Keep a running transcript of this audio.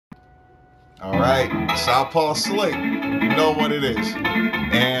All right, Southpaw Slick, you know what it is.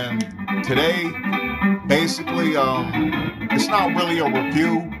 And today, basically, it's not really a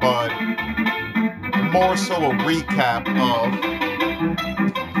review, but more so a recap of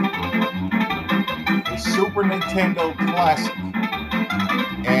the Super Nintendo Classic.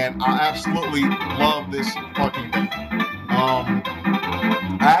 And I absolutely love this fucking game.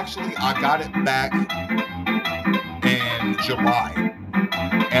 I got it back in July.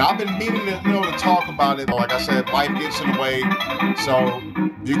 And I've been meaning to talk about it. Like I said, life gets in the way, so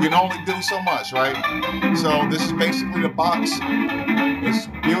you can only do so much, right? So this is basically the box. It's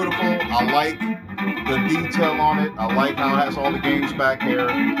beautiful. I like the detail on it. I like how it has all the games back here.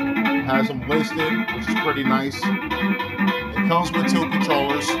 It has them listed, which is pretty nice. It comes with 2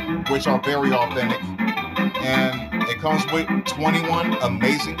 controllers, which are very authentic. And it comes with 21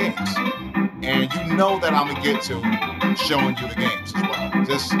 amazing games. And you know that I'm going to get to showing you the games as well.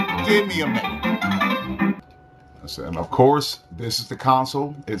 Just give me a minute. And of course, this is the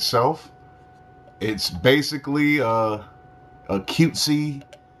console itself. It's basically a cutesy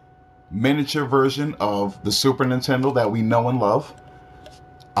miniature version of the Super Nintendo that we know and love.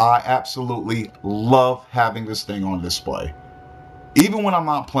 I absolutely love having this thing on display. Even when I'm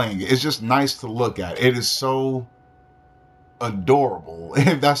not playing it, it's just nice to look at. It is so adorable,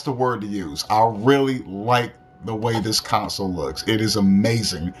 if that's the word to use. I really like the way this console looks. It is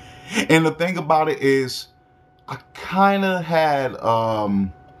amazing. And the thing about it is, I kind of had a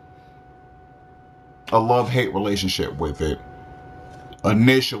love-hate relationship with it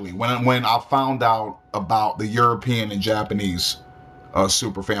initially when I found out about the European and Japanese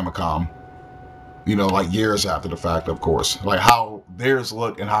Super Famicom. You know, like years after the fact, of course. Like how theirs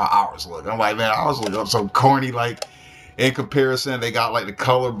look and how ours look. I'm like, man, ours look so corny, like in comparison. They got like the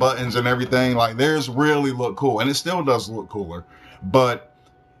color buttons and everything. Like theirs really look cool. And it still does look cooler. But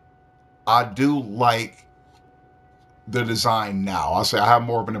I do like the design now. I say I have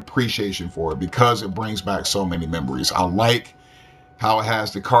more of an appreciation for it because it brings back so many memories. I like how it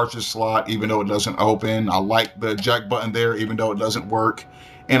has the cartridge slot even though it doesn't open. I like the eject button there even though it doesn't work.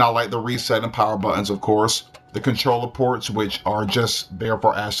 And I like the reset and power buttons, of course. The controller ports, which are just there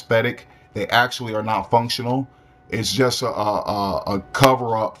for aesthetic. They actually are not functional. It's just a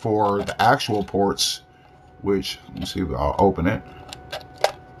cover-up for the actual ports, which, let me see, I'll open it.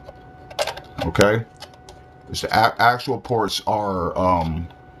 Okay. The actual ports are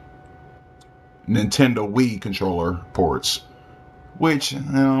Nintendo Wii controller ports, which, you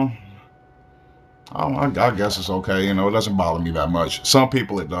know, I guess it's okay. You know, it doesn't bother me that much. Some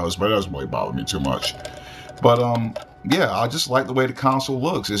people it does, but it doesn't really bother me too much. But yeah, I just like the way the console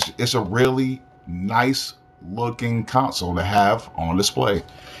looks. It's a really nice looking console to have on display.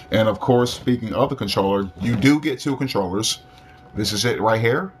 And of course, speaking of the controller, you do get 2 controllers. This is it right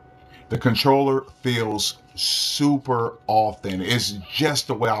here. The controller feels super authentic. It's just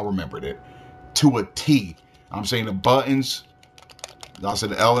the way I remembered it, to a T. I'm saying the buttons. I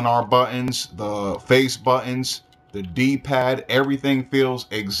said the L and R buttons, the face buttons, the D-pad, everything feels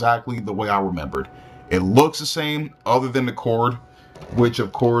exactly the way I remembered. It looks the same other than the cord, which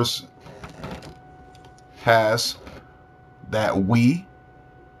of course has that Wii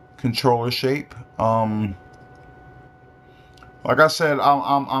controller shape. Like I said,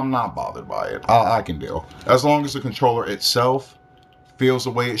 I'm not bothered by it. I can deal. As long as the controller itself feels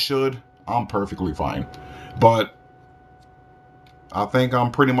the way it should, I'm perfectly fine. But I think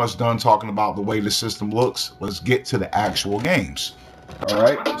I'm pretty much done talking about the way the system looks. Let's get to the actual games. All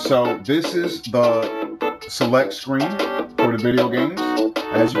right, so this is the select screen for the video games.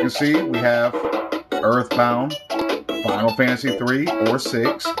 As you can see, we have Earthbound, Final Fantasy 3 or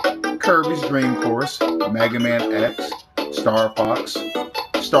 6, Kirby's Dream Course, Mega Man X, Star Fox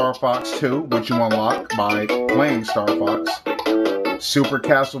 2, which you unlock by playing Star Fox, Super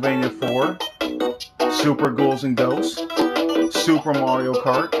Castlevania 4, Super Ghouls and Ghosts, Super Mario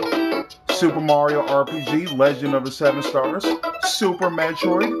Kart, Super Mario RPG, Legend of the Seven Stars, Super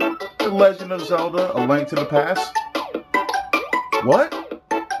Metroid, The Legend of Zelda, A Link to the Past. What?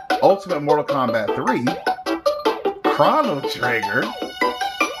 Ultimate Mortal Kombat 3? Chrono Trigger?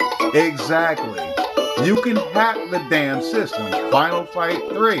 Exactly. You can hack the damn system. Final Fight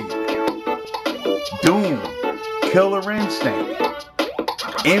 3. Doom. Killer Instinct.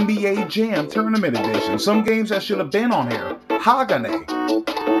 NBA Jam Tournament Edition. Some games that should have been on here. Hagane.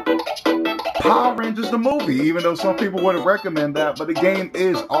 Power Rangers the movie, even though some people wouldn't recommend that, but the game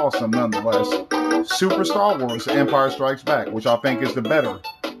is awesome nonetheless. Super Star Wars Empire Strikes Back, which I think is the better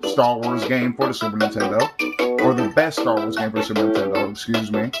Star Wars game for the Super Nintendo. Or the best Star Wars game for the Super Nintendo,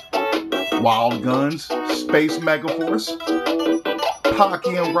 excuse me. Wild Guns, Space Megaforce,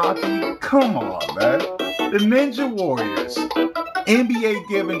 Hockey and Rocky. Come on, man. The Ninja Warriors. NBA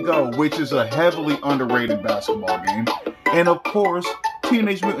Give and Go, which is a heavily underrated basketball game. And of course,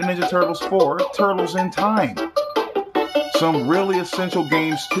 Teenage Mutant Ninja Turtles 4, Turtles in Time. Some really essential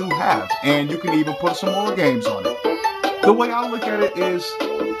games to have. And you can even put some more games on it. The way I look at it is,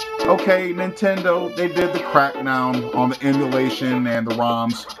 okay, Nintendo, they did the crackdown on the emulation and the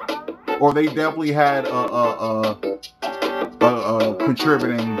ROMs. Or they definitely had a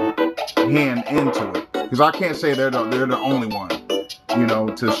contributing hand into it. Because I can't say they're the only one, you know,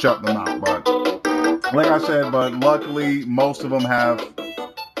 to shut them out. But like I said, but luckily most of them have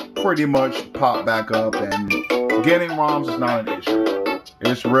pretty much popped back up, and getting ROMs is not an issue.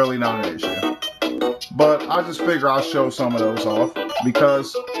 It's really not an issue. But I just figure I'll show some of those off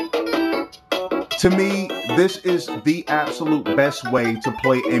because to me, this is the absolute best way to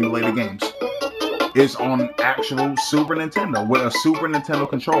play emulated games. It's on actual Super Nintendo with a Super Nintendo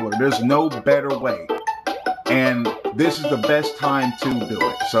controller. There's no better way. And this is the best time to do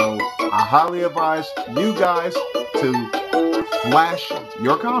it. So I highly advise you guys to flash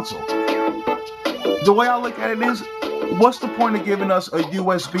your console. The way I look at it is, what's the point of giving us a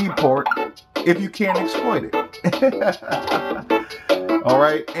USB port if you can't exploit it?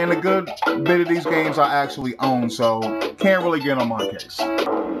 Alright, and a good bit of these games I actually own, so can't really get on my case.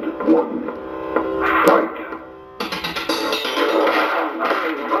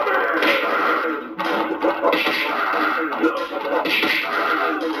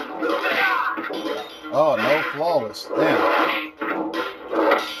 Oh, no flawless. Damn.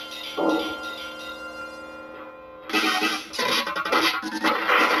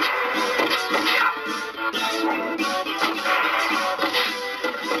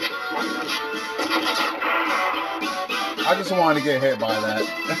 I just wanted to get hit by that.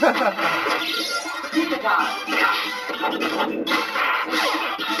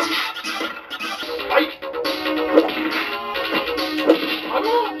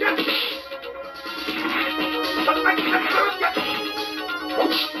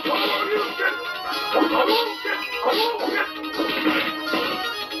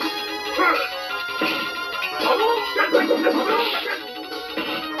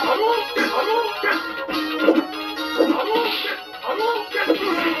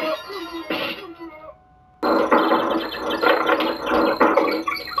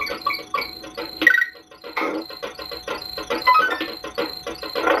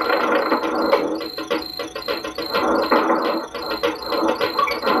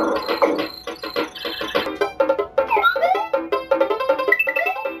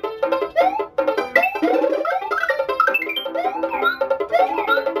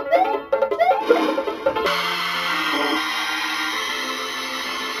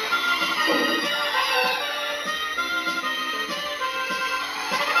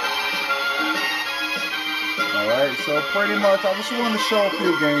 Alright, so pretty much I just wanted to show a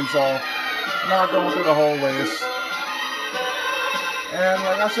few games off. Not going through the whole list. And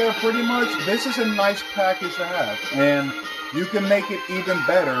like I said, pretty much this is a nice package to have. And you can make it even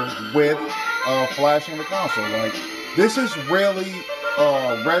better with flashing the console. Like, this is really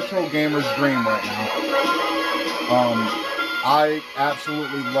a retro gamer's dream right now. I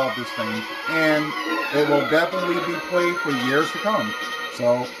absolutely love this thing. And it will definitely be played for years to come.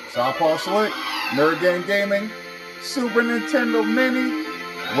 So, Southpaw Slick, Nerd Game Gaming, Super Nintendo Mini,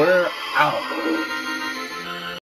 we're out.